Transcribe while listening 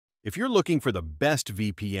If you're looking for the best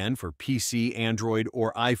VPN for PC, Android,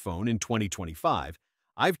 or iPhone in 2025,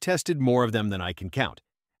 I've tested more of them than I can count.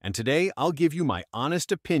 And today, I'll give you my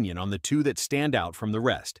honest opinion on the two that stand out from the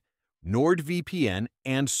rest: NordVPN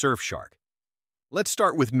and Surfshark. Let's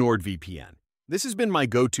start with NordVPN. This has been my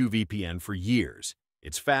go-to VPN for years.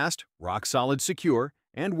 It's fast, rock-solid secure,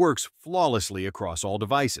 and works flawlessly across all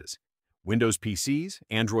devices: Windows PCs,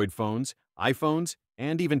 Android phones, iPhones,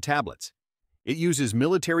 and even tablets. It uses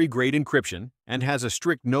military-grade encryption and has a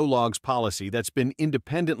strict no-logs policy that's been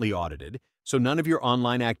independently audited, so none of your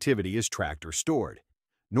online activity is tracked or stored.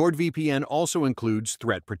 NordVPN also includes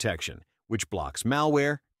threat protection, which blocks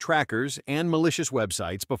malware, trackers, and malicious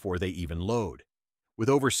websites before they even load. With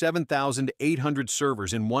over 7,800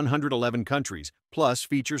 servers in 111 countries, plus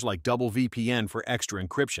features like double VPN for extra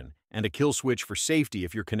encryption and a kill switch for safety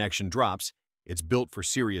if your connection drops, it's built for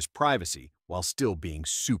serious privacy while still being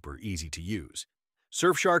super easy to use.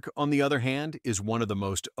 Surfshark, on the other hand, is one of the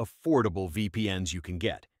most affordable VPNs you can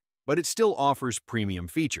get, but it still offers premium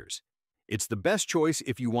features. It's the best choice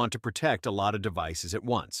if you want to protect a lot of devices at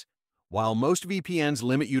once. While most VPNs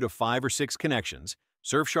limit you to 5 or 6 connections,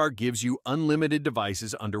 Surfshark gives you unlimited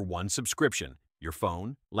devices under one subscription: your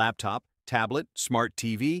phone, laptop, tablet, smart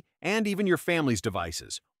TV, and even your family's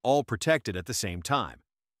devices, all protected at the same time.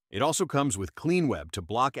 It also comes with Clean Web to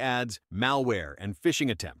block ads, malware, and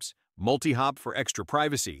phishing attempts, multi-hop for extra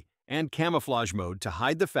privacy, and camouflage mode to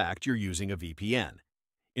hide the fact you're using a VPN.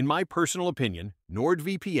 In my personal opinion,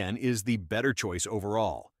 NordVPN is the better choice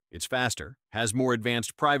overall. It's faster, has more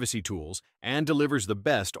advanced privacy tools, and delivers the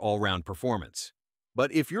best all-round performance.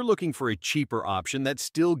 But if you're looking for a cheaper option that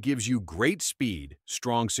still gives you great speed,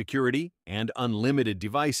 strong security, and unlimited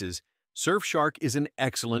devices, Surfshark is an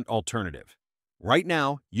excellent alternative. Right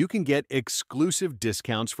now, you can get exclusive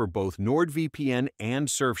discounts for both NordVPN and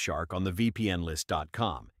Surfshark on the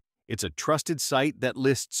VPNlist.com. It's a trusted site that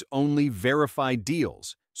lists only verified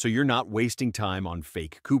deals, so you're not wasting time on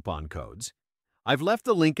fake coupon codes. I've left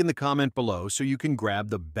the link in the comment below so you can grab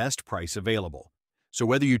the best price available. So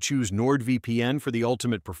whether you choose NordVPN for the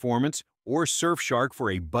ultimate performance or Surfshark for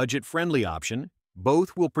a budget-friendly option,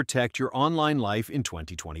 both will protect your online life in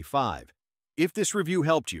 2025. If this review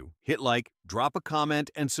helped you, hit like, drop a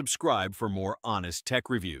comment, and subscribe for more honest tech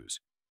reviews.